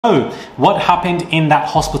So, what happened in that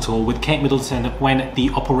hospital with Kate Middleton when the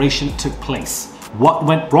operation took place? What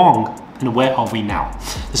went wrong and where are we now?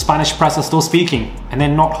 The Spanish press are still speaking and they're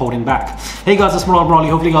not holding back. Hey guys, it's Morali.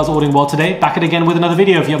 Hopefully you guys are all doing well today. Back at again with another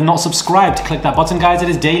video. If you have not subscribed, click that button guys. It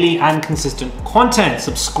is daily and consistent content.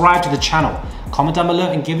 Subscribe to the channel. Comment down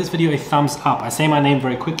below and give this video a thumbs up. I say my name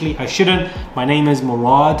very quickly. I shouldn't. My name is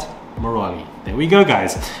Morali. There we go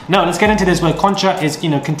guys. Now let's get into this where Concha is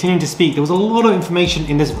continuing to speak. There was a lot of information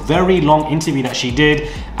in this very long interview that she did,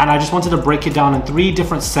 and I just wanted to break it down in 3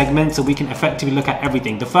 different segments so we can effectively look at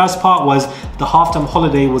everything. The first part was the half-term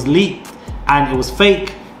holiday was leaked and it was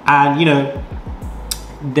fake, and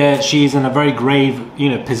that she's in a very grave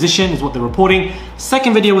position is what they're reporting.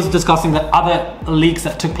 Second video was discussing the other leaks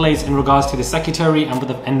that took place in regards to the secretary and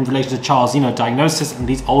in relation to Charles' diagnosis and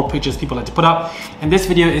these old pictures people like to put up. And this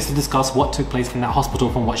video is to discuss what took place in that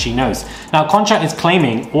hospital from what she knows. Now Concha is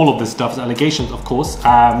claiming all of this stuff as allegations, of course.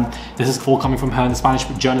 This is all coming from her and the Spanish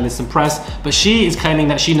journalists and press, but she is claiming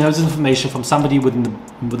that she knows this information from somebody within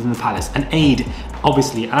the palace, an aide,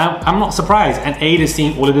 obviously. And I'm not surprised. An aide is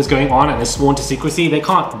seeing all of this going on and is sworn to secrecy. They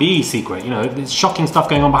can't be secret, there's shocking stuff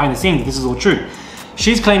going on behind the scenes. This is all true.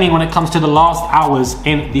 She's claiming when it comes to the last hours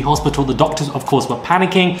in the hospital, the doctors of course were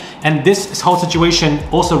panicking, and this whole situation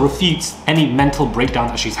also refutes any mental breakdown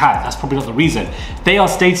that she's had. That's probably not the reason. They are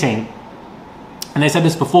stating, and they said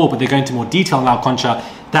this before, but they're going into more detail now, Concha,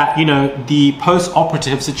 that the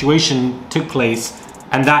post-operative situation took place,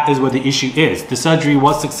 and that is where the issue is. The surgery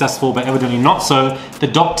was successful, but evidently not so. The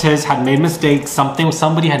doctors had made mistakes.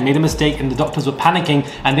 Somebody had made a mistake and the doctors were panicking,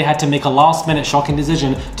 and they had to make a last-minute shocking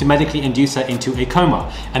decision to medically induce her into a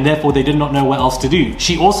coma. And therefore, they did not know what else to do.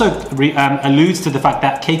 She also alludes to the fact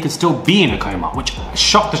that Kate could still be in a coma, which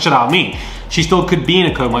shocked the shit out of me. She still could be in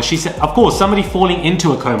a coma. She said, of course, somebody falling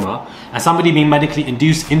into a coma and somebody being medically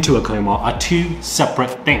induced into a coma are 2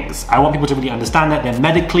 separate things. I want people to really understand that. They're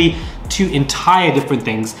medically 2 entire different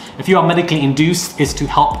things. If you are medically induced, it's to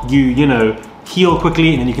help you, heal quickly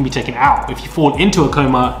and then you can be taken out. If you fall into a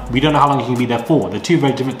coma, we don't know how long you can be there for. They're 2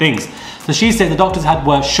 very different things. So she said the doctors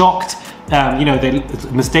were shocked.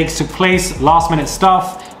 Mistakes took place, last minute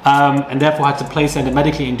stuff, and therefore had to place her in a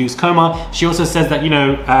medically induced coma. She also says that,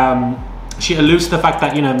 she alludes to the fact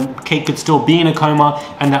that, Kate could still be in a coma,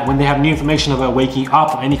 and that when they have new information of her waking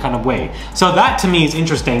up or any kind of way. So that to me is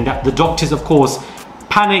interesting, that the doctors, of course,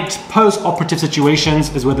 panicked. Post-operative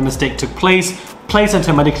situations is where the mistake took place. Placed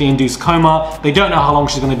into a medically induced coma. They don't know how long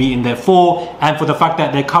she's going to be in there for, and for the fact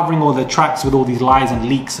that they're covering all their tracks with all these lies and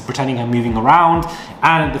leaks, pretending her moving around,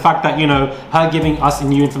 and the fact that, her giving us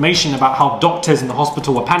new information about how doctors in the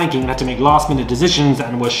hospital were panicking and had to make last-minute decisions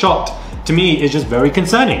and were shocked, to me is just very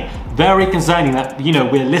concerning. Very concerning that,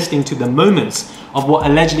 we're listening to the moments of what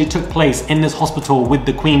allegedly took place in this hospital with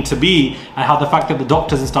the Queen-to-be, and how the fact that the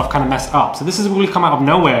doctors and stuff kind of messed up. So this has really come out of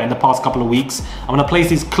nowhere in the past couple of weeks. I'm going to place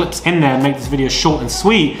these clips in there and make this video short and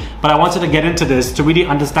sweet, but I wanted to get into this to really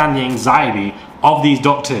understand the anxiety of these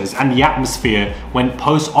doctors and the atmosphere when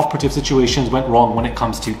post-operative situations went wrong when it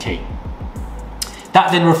comes to Kate.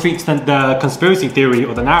 That then refutes the conspiracy theory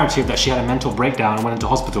or the narrative that she had a mental breakdown and went into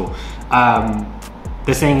hospital.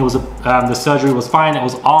 They're saying it was the surgery was fine, it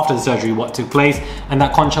was after the surgery what took place, and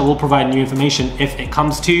that Concha will provide new information if it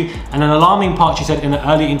comes to. And an alarming part, she said in the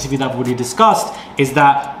earlier interview that I've already discussed, is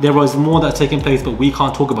that there was more that's taking place, but we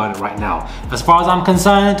can't talk about it right now. As far as I'm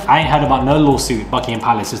concerned, I ain't heard about no lawsuit Buckingham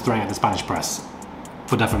Palace is throwing at the Spanish press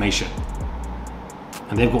for defamation.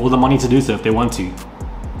 And they've got all the money to do so if they want to,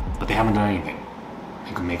 but they haven't done anything.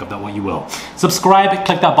 You can make up that what you will. Subscribe,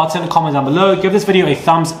 click that button, comment down below, give this video a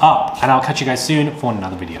thumbs up, and I'll catch you guys soon for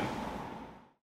another video.